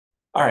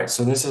All right,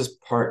 so this is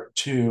part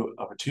two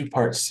of a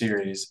two-part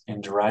series in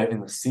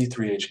deriving the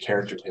C3h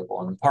character table.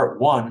 And in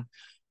part one,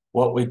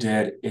 what we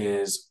did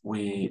is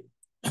we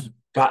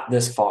got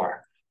this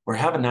far. We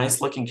have a nice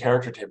looking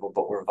character table,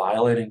 but we're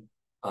violating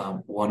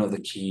one of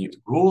the key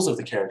rules of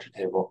the character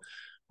table,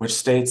 which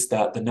states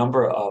that the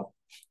number of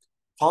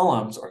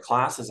columns or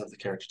classes of the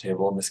character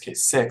table, in this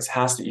case 6,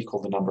 has to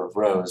equal the number of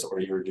rows or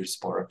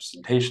irreducible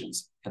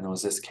representations, and in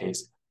this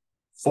case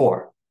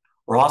 4.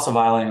 We're also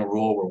violating a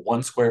rule where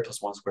 1 squared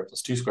plus 1 squared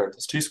plus 2 squared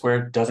plus 2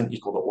 squared doesn't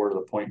equal the order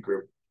of the point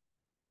group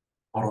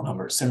total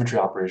number of symmetry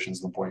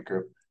operations in the point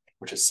group,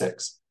 which is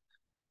 6.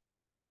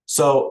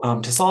 So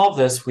to solve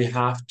this, we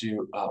have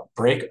to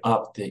break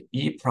up the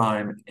E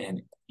prime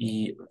and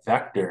E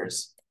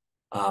vectors,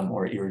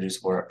 or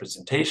irreducible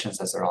representations,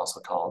 as they're also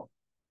called,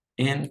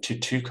 into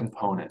two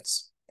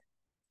components.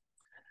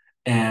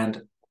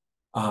 And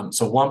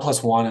so 1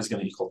 plus 1 is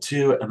going to equal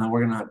 2, and then we're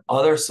going to have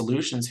other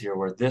solutions here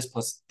where this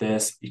plus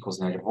this equals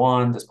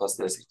 -1, this plus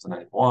this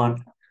equals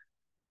 -1.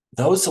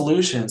 Those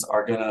solutions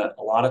are going to,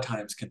 a lot of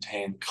times,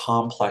 contain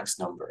complex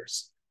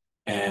numbers.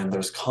 And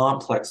there's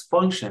complex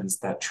functions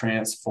that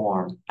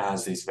transform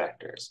as these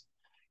vectors.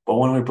 But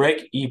when we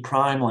break E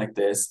prime like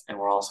this, and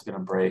we're also going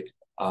to break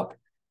up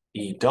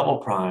E double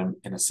prime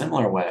in a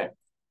similar way,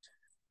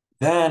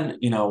 then,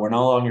 we're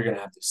no longer going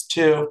to have this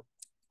 2.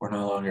 We're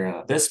no longer going to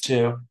have this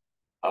 2,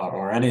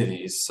 or any of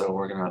these. So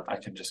I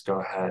can just go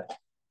ahead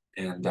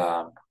and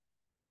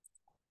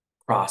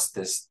cross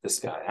this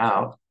guy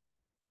out.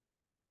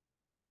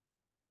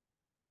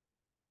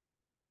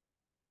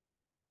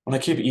 I'm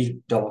gonna keep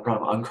E double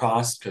prime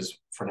uncrossed because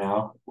for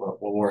now we'll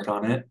work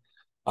on it.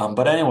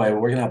 But anyway,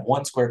 we're gonna have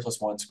 1 squared plus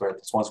 1 squared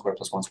plus 1 squared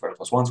plus 1 squared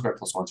plus 1 squared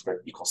plus 1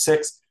 squared equals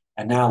 6.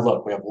 And now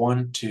look, we have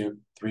 1, 2,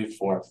 3,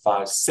 4,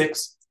 5,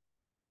 6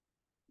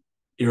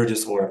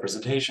 irreducible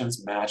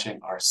representations matching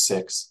our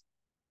 6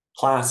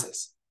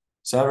 classes.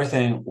 So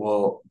everything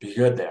will be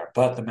good there.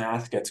 But the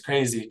math gets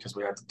crazy because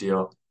we have to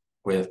deal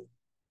with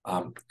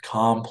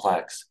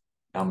complex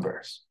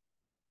numbers,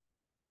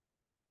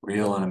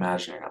 real and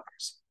imaginary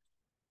numbers.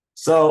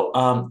 So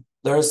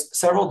there's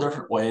several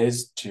different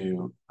ways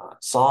to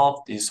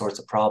solve these sorts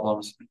of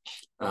problems.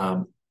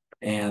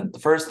 And the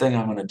first thing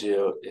I'm going to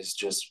do is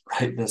just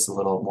write this a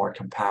little more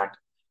compact.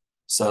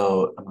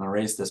 So I'm going to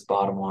erase this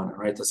bottom one and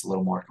write this a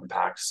little more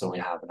compact so we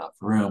have enough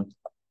room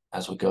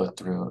as we go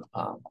through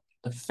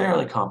the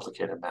fairly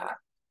complicated math.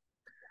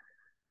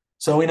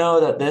 So we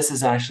know that this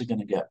is actually going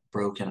to get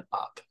broken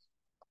up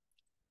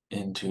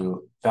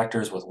into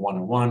vectors with 1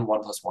 and 1.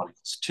 1 plus 1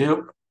 equals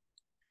 2.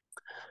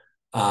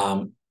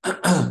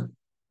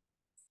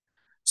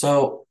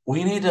 So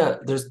we need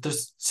to,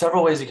 there's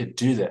several ways you could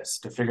do this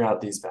to figure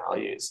out these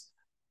values.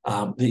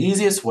 The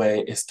easiest way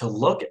is to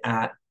look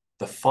at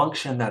the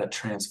function that it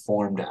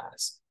transformed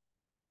as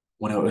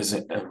when it was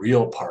a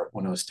real part,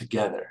 when it was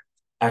together,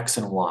 x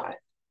and y.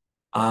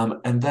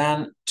 And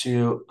then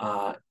to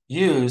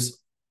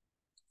use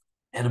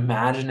an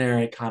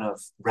imaginary kind of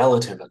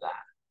relative of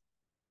that.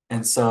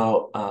 And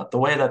so the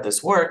way that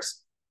this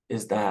works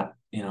is that,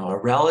 a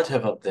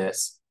relative of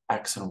this,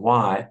 x and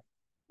y,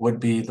 would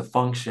be the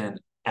function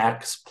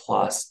x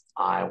plus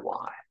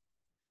iy.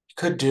 You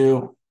could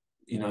do,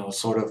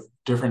 sort of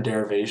different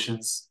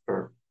derivations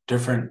or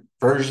different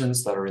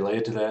versions that are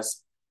related to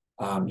this.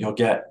 You'll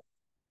get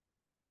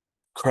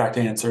correct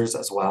answers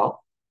as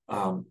well,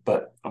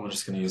 but I'm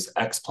just going to use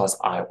x plus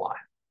iy.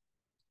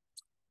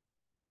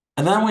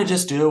 And then we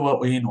just do what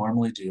we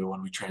normally do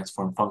when we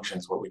transform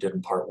functions, what we did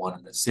in part one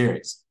in this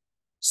series.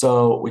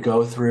 So we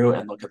go through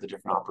and look at the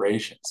different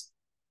operations.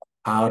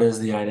 How does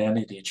the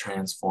identity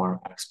transform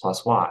x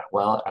plus y?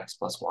 Well, x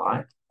plus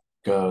y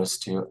goes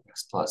to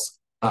x plus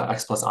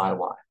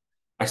iy.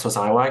 X plus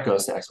iy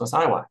goes to x plus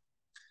iy.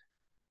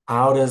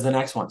 How does the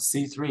next one,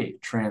 C3,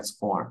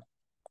 transform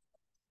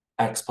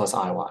x plus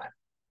iy?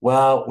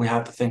 Well, we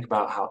have to think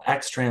about how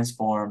x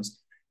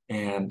transforms,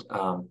 and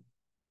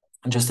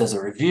just as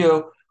a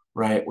review,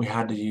 right, we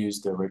had to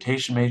use the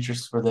rotation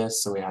matrix for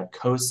this. So we had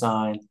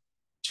cosine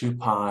 2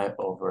 pi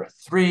over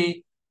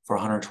 3 for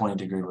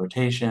 120-degree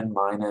rotation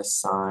minus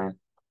sine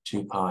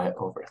 2 pi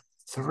over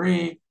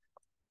 3.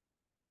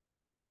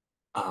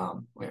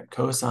 We have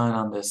cosine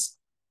on this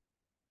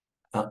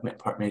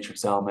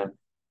matrix element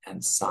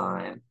and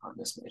sine on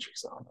this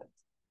matrix element.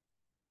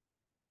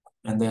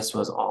 And this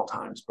was all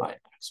times by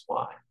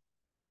xy.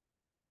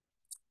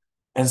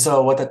 And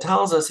so what that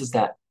tells us is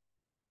that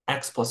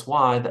x plus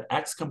y, the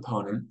x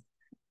component,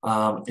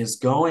 is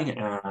going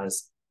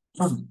as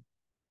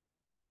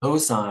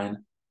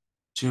cosine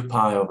 2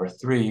 pi over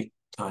 3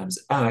 times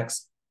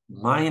x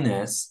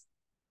minus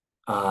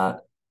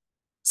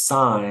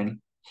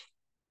sine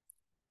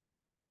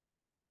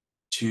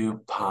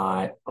 2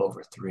 pi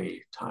over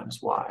 3 times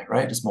y,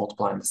 right? Just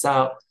multiplying this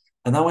out.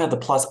 And then we have the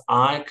plus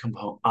iy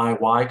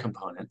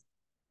component.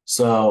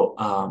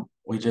 So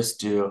we just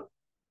do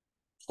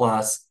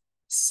plus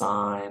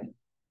sine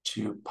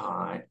 2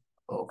 pi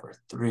over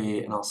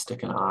 3, and I'll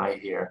stick an I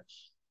here,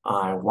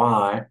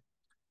 iy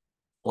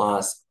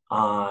plus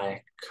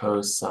I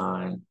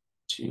cosine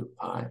 2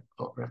 pi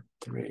over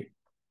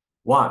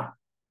y.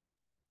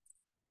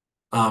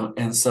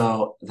 And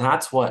so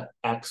that's what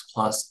x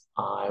plus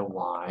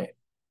iy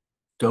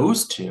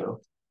goes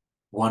to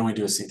when we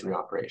do a C3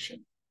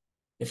 operation.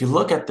 If you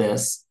look at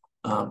this,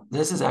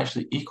 this is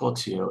actually equal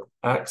to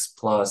x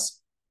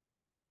plus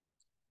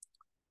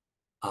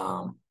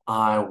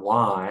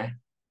iy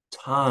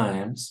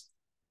times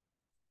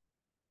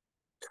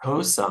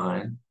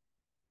cosine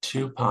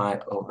 2 pi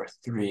over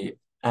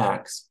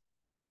 3x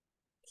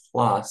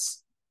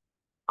plus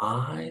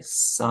I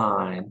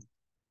sine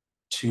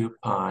 2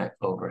 pi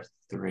over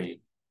 3y.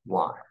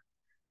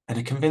 And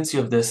to convince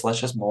you of this, let's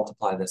just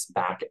multiply this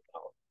back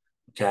out,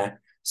 okay?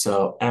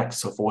 So x,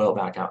 so if we FOIL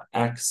back out,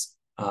 x,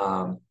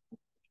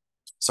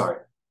 sorry,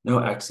 no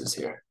x's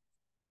here,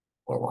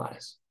 or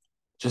y's,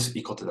 just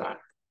equal to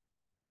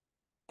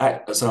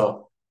that.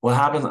 So what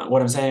happens,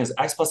 what I'm saying is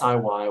x plus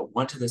iy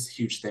went to this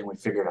huge thing we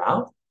figured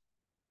out,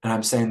 and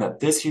I'm saying that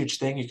this huge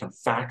thing, you can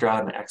factor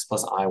out an x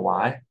plus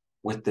iy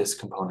with this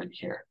component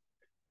here.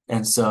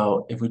 And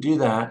so if we do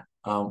that,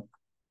 and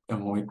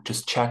we're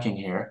just checking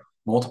here,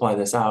 multiply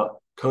this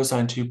out,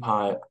 cosine 2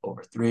 pi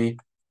over 3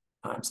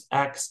 times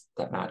x,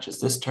 that matches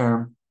this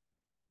term.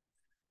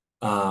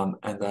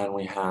 And then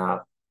we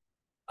have,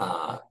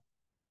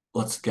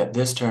 let's get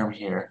this term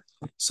here.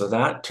 So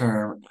that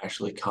term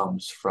actually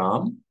comes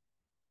from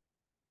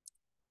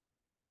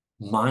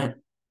my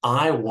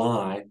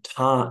iy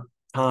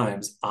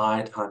times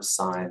I times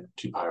sine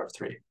 2 pi over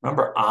 3.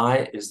 Remember,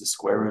 I is the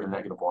square root of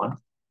 -1.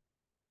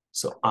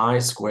 So I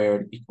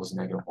squared equals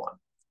 -1.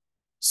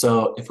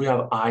 So if we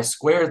have I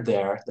squared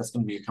there, that's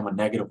going to become a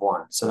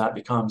 -1. So that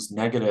becomes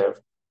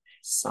negative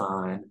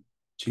sine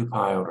 2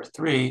 pi over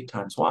 3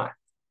 times y,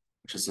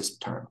 which is this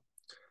term.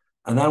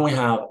 And then we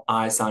have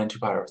I sine 2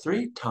 pi over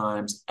 3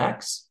 times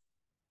x.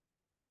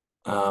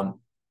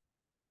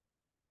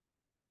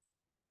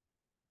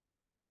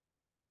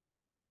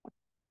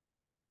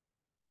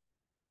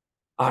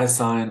 I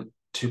sine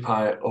 2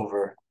 pi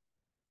over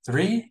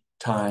 3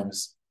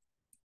 times.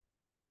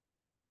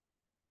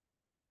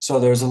 So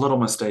there's a little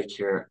mistake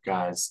here,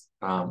 guys,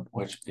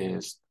 which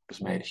was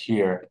made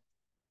here.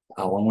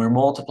 When we're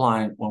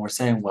multiplying, when we're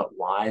saying what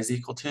y is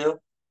equal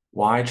to,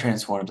 y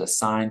transforms as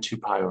sine 2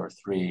 pi over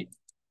 3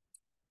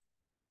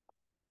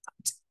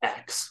 times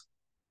x.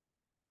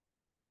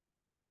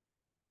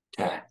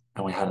 Okay,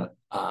 and we had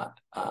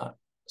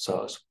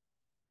so it's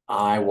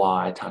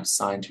iy times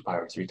sine 2 pi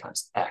over 3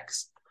 times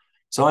x.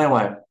 So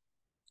anyway,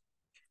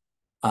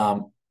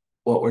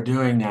 what we're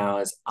doing now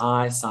is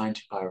I sine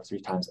 2 pi over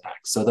 3 times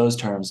x. So those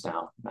terms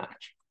now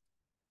match.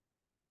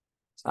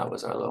 So that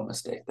was our little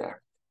mistake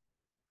there.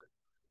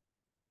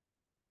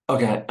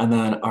 Okay, and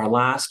then our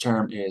last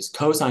term is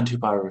cosine 2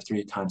 pi over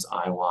 3 times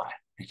iy.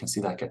 You can see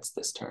that gets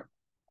this term.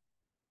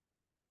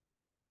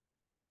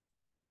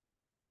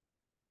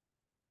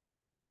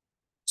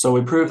 So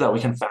we proved that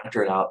we can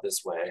factor it out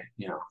this way,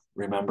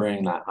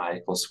 remembering that I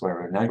equals square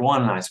root of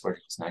 -1 and I squared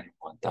equals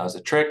 -1. That was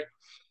a trick.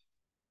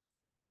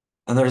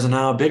 And there's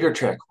now a bigger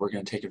trick we're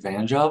going to take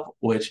advantage of,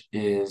 which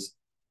is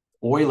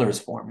Euler's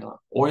formula.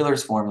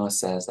 Euler's formula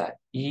says that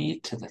e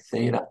to the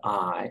theta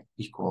I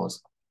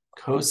equals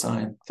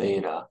cosine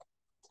theta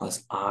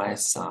plus I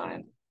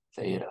sine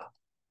theta.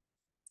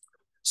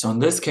 So in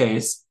this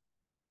case,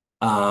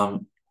 that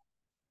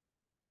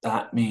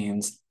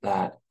means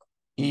that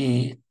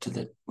we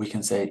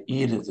can say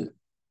e to the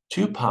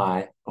 2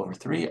 pi over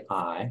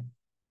 3i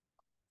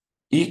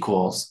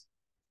equals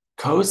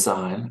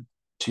cosine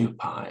 2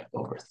 pi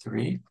over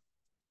 3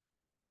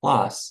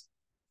 plus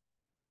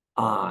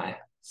I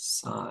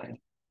sine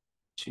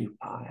 2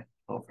 pi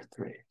over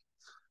 3.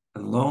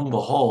 And lo and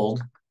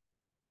behold,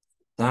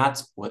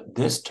 that's what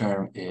this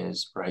term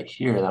is right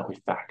here that we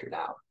factored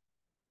out.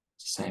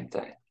 It's the same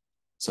thing.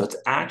 So it's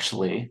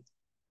actually,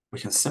 we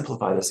can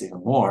simplify this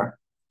even more,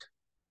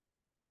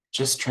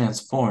 just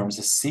transforms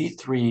the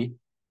C3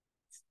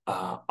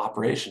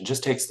 operation,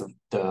 just takes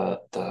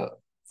the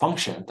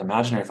function, the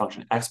imaginary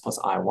function x plus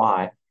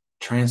iy,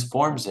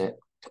 transforms it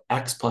to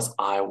x plus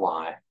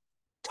iy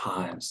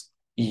times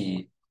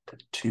e to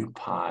 2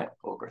 pi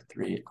over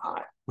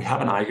 3i. We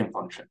have an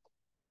eigenfunction.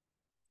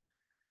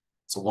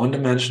 It's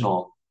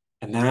one-dimensional,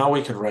 and now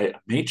we could write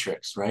a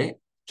matrix, right?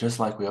 Just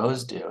like we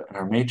always do. And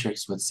our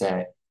matrix would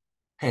say,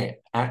 hey,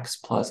 x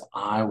plus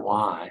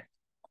iy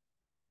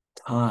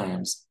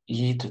times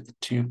e to the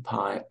 2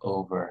 pi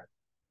over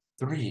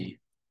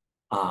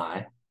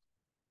 3i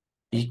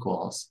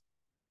equals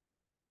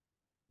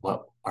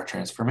what our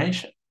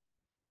transformation.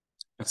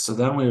 And so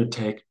then we would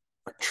take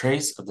a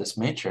trace of this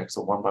matrix,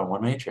 a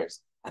one-by-one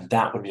matrix, and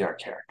that would be our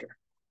character.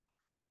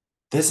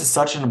 This is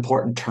such an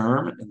important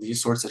term in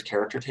these sorts of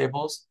character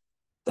tables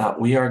that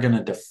we are going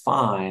to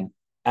define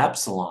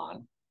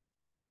epsilon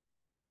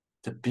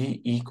to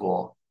be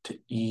equal to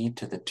e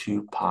to the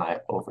 2 pi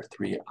over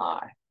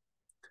 3i.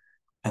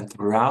 And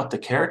throughout the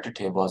character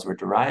table, as we're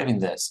deriving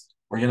this,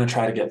 we're going to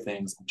try to get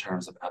things in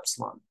terms of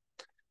epsilon.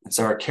 And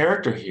so our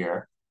character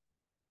here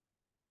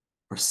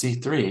for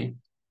C3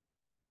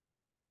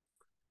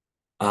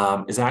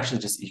 is actually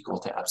just equal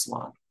to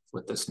epsilon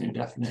with this new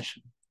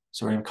definition.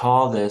 So we're going to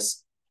call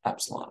this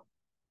epsilon.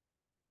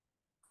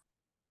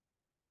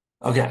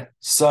 Okay,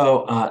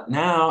 so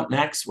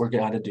next we're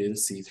going to do the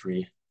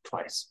C3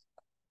 twice.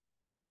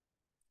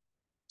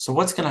 So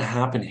what's going to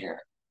happen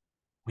here?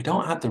 We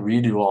don't have to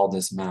redo all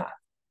this math.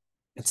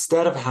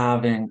 Instead of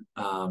having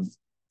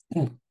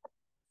 2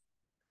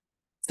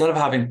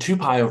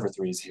 pi over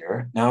 3s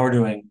here, now we're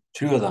doing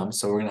 2 of them,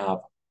 so we're going to have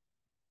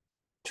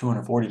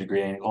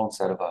 240-degree angle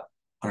instead of a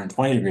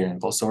 120-degree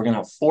angle. So we're going to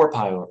have 4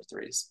 pi over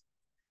 3s.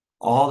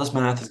 All this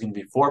math is going to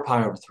be 4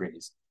 pi over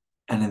 3s.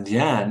 And in the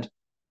end,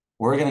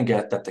 we're going to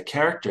get that the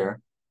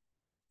character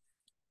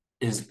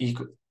is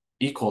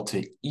equal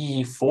to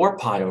e 4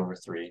 pi over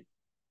 3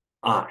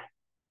 I.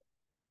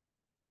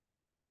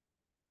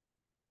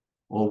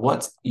 Well,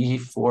 what's e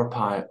 4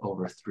 pi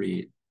over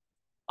 3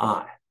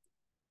 I?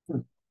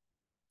 Let's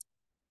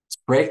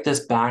break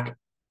this back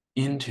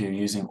into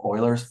using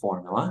Euler's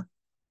formula.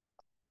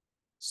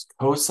 It's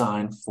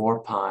cosine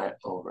 4 pi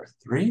over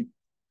 3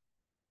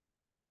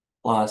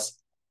 plus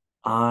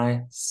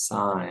I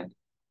sine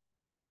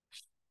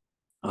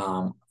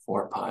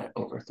 4 pi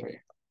over 3.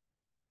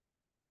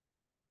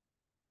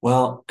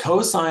 Well,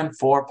 cosine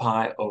 4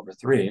 pi over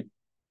 3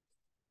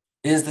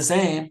 is the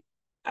same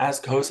as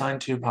cosine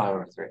 2 pi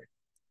over 3.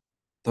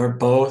 They're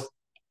both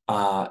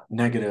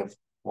negative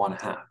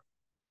 1/2.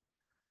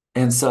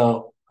 And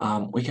so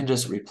we can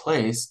just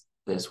replace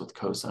this with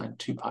cosine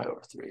 2 pi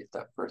over 3,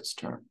 that first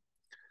term.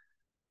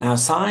 Now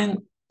sine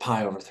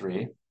pi over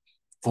 3,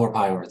 4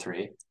 pi over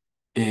 3,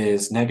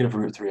 is negative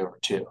root 3 over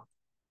 2.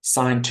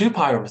 Sine 2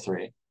 pi over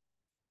 3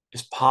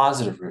 is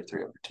positive root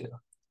 3 over 2.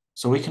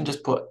 So we can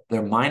just put,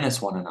 they're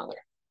minus one another.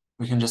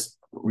 We can just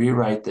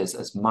rewrite this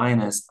as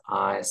minus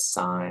I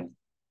sine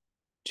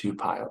 2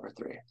 pi over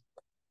 3.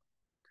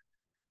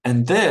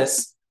 And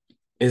this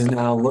is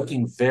now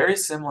looking very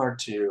similar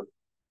to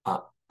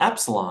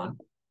epsilon,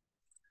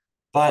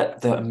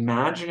 but the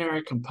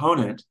imaginary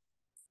component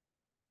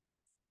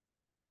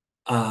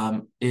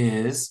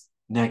is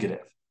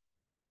negative.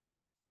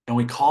 And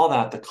we call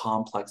that the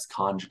complex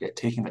conjugate,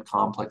 taking the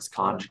complex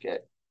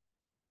conjugate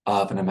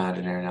of an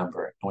imaginary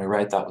number. And we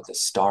write that with a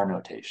star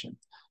notation.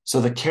 So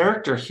the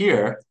character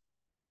here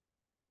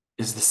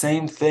is the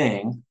same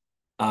thing,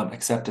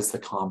 except it's the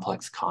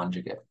complex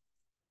conjugate.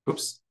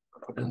 Oops, I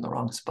put it in the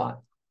wrong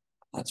spot.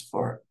 That's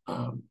for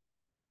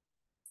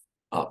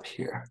up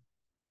here.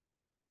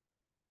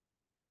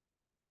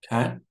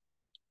 Okay.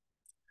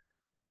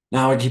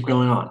 Now we keep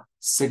going on.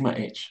 Sigma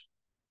h.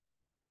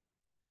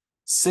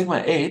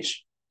 Sigma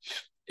h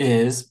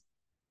is,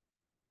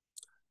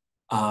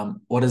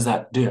 what does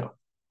that do?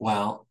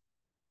 Well,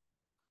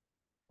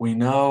 we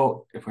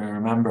know, if we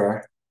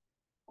remember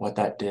what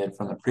that did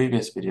from the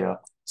previous video,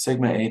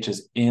 sigma h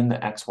is in the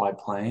xy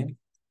plane.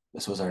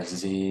 This was our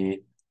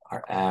z,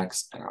 our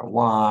x, and our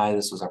y.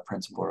 This was our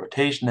principal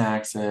rotation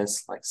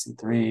axis, like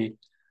C3.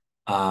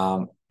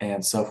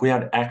 And so if we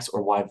had x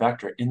or y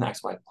vector in the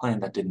xy plane,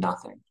 that did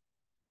nothing.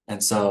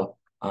 And so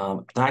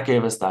that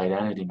gave us the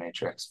identity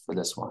matrix for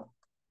this one,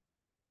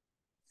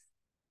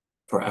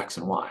 for x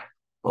and y.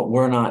 But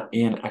we're not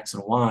in x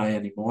and y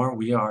anymore.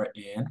 We are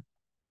in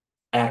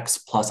x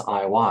plus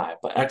iy.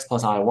 But x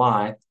plus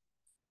iy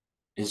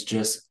is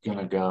just going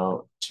to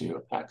go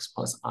to x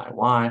plus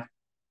iy.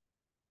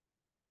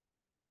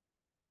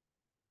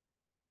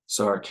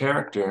 So our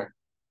character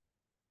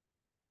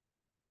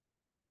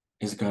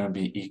is going to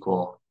be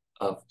equal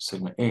of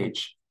sigma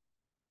h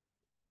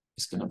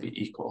is going to be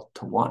equal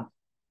to 1.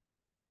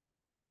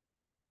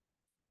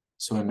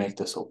 So we make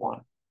this a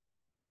 1.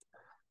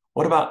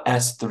 What about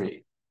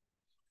S3?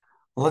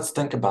 Well, let's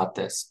think about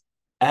this.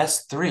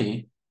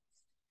 S3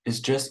 is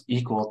just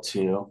equal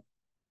to,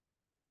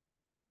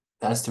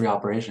 the S3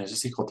 operation is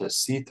just equal to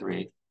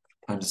C3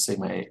 times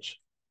sigma h.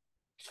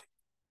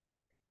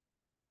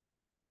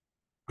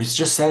 We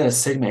just said that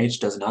sigma h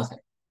does nothing.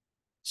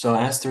 So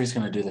S3 is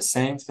going to do the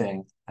same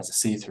thing as a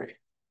C3.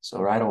 So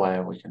right away,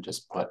 we can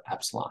just put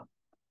epsilon.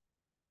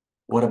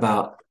 What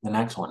about the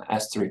next one,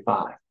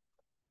 S35?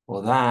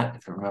 Well, that,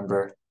 if you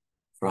remember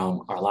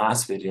from our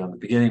last video in the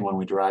beginning when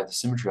we derived the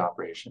symmetry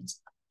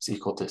operations, is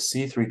equal to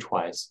C3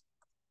 twice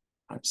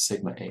times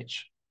sigma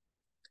h.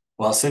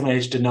 Well, sigma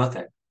h did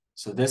nothing.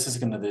 So this is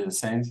going to do the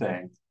same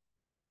thing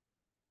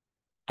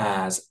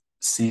as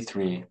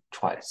C3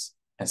 twice.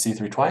 And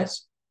C3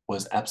 twice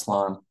was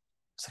epsilon.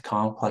 It's a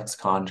complex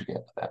conjugate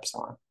of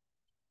epsilon.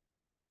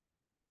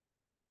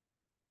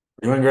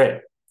 We're doing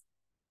great.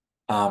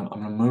 I'm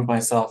going to move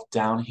myself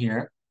down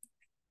here.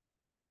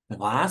 The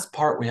last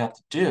part we have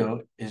to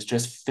do is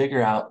just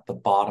figure out the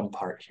bottom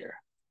part here.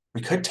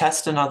 We could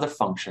test another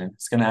function.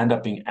 It's going to end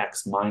up being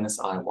x minus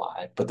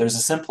iy, but there's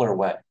a simpler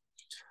way.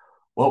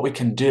 What we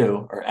can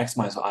do, or x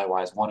minus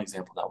iy is one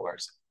example that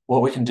works.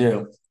 What we can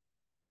do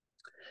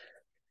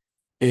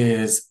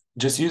is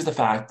just use the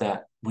fact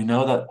that we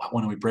know that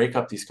when we break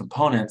up these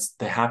components,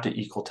 they have to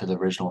equal to the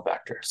original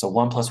vector. So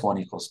 1 plus 1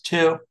 equals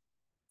 2.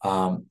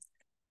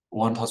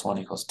 1 plus 1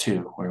 equals 2,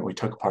 where we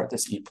took apart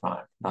this e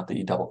prime, not the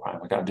e double prime.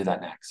 We got to do that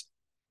next.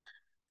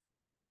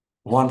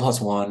 1 plus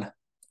 1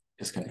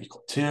 is going to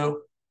equal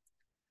 2.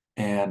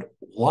 And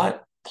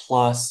what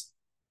plus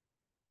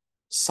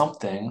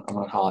something, I'm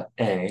going to call it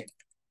A,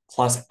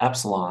 plus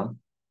epsilon.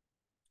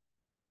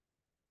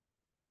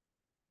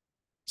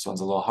 This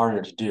one's a little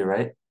harder to do,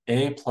 right?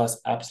 A plus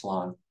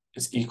epsilon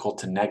is equal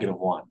to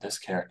 -1, this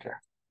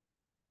character.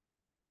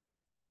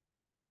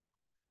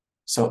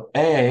 So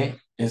A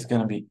is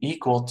going to be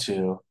equal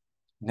to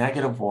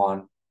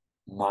 -1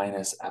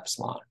 minus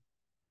epsilon.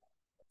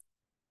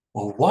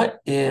 Well,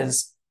 what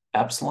is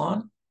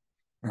epsilon?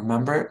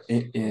 Remember,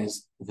 it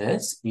is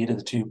this, e to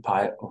the 2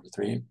 pi over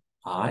 3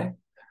 I,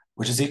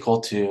 which is equal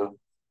to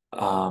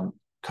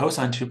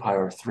cosine 2 pi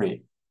over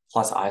 3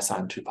 plus I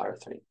sine 2 pi over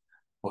 3.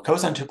 Well,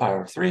 cosine 2 pi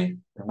over 3,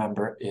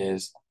 remember,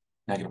 is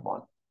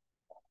 -1.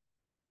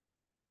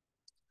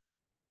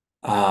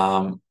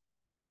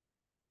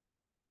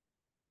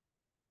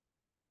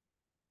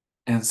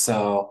 And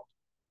so,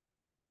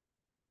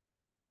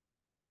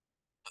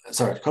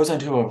 sorry, cosine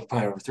 2 over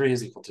pi over 3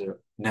 is equal to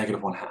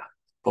 -1/2.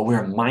 But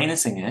we're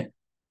minusing it,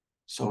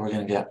 so we're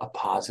going to get a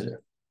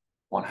positive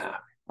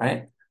 1/2,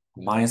 right?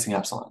 Minusing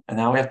epsilon. And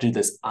now we have to do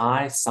this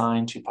I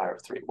sine 2 pi over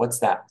 3. What's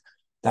that?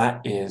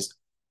 That is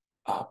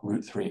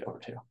root 3 over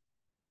 2.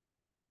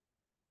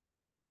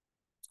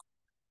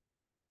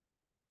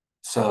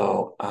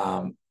 So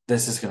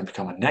this is going to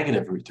become a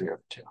negative root 3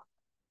 over 2.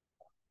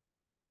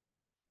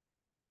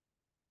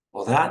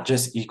 Well, that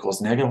just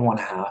equals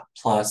 -1/2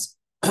 plus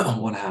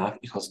 1/2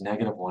 equals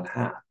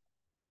 -1/2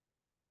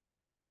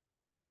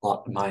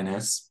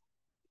 minus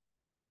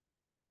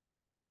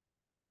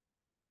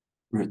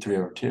root 3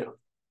 over 2.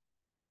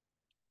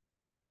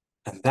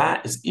 And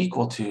that is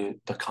equal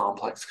to the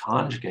complex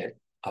conjugate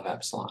of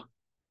epsilon.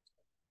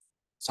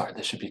 Sorry,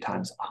 this should be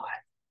times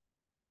I,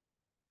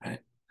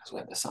 right? Because we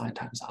have the sign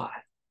times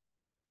I.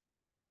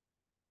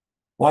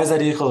 Why is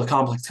that equal to the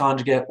complex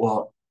conjugate?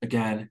 Well,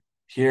 again,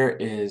 here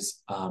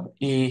is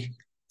E.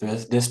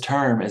 This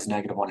term is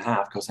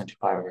 -1/2 cosine 2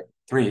 pi over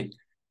 3.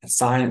 And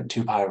sine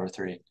 2 pi over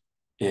 3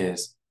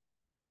 is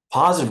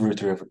positive root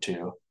 3 over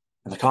 2.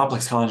 And the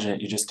complex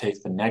conjugate, you just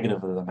take the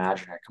negative of the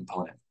imaginary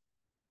component.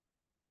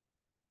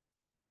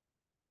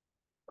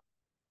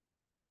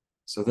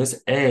 So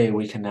this A,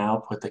 we can now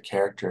put the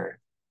character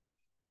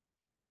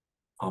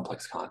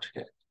complex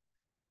conjugate.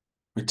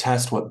 We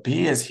test what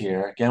B is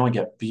here. Again, we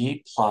get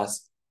B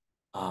plus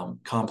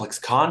complex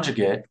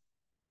conjugate.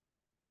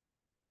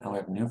 Now we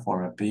have a new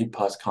form of B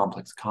plus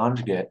complex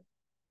conjugate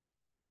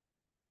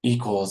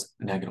equals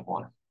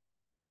 -1.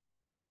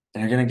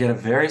 And you're going to get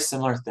a very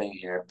similar thing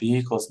here. B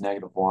equals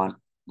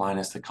 -1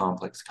 minus the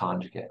complex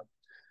conjugate.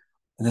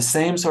 And the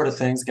same sort of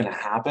thing is going to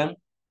happen.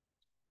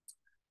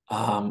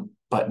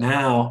 But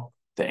now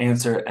the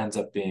answer ends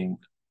up being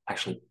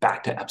actually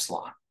back to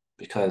epsilon,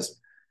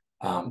 because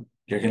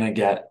you're going to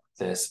get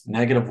this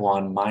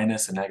 -1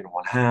 minus a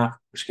 -1/2,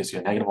 which gives you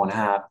a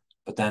 -1/2.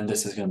 But then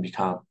this is going to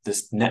become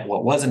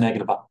what was a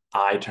negative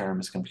I term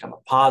is going to become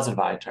a positive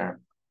I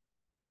term.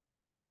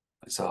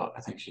 So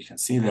I think you can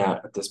see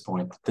that at this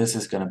point, this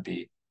is going to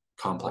be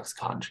complex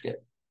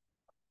conjugate.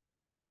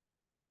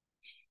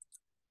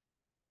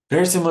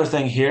 Very similar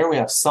thing here. We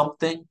have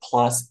something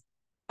plus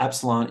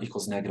epsilon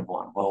equals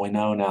 -1. Well, we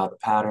know now the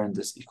pattern.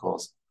 This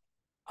equals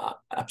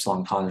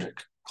epsilon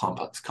conjugate,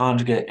 complex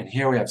conjugate. And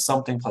here we have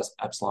something plus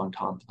epsilon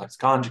complex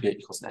conjugate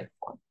equals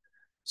 -1.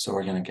 So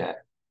we're going to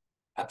get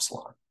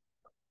epsilon.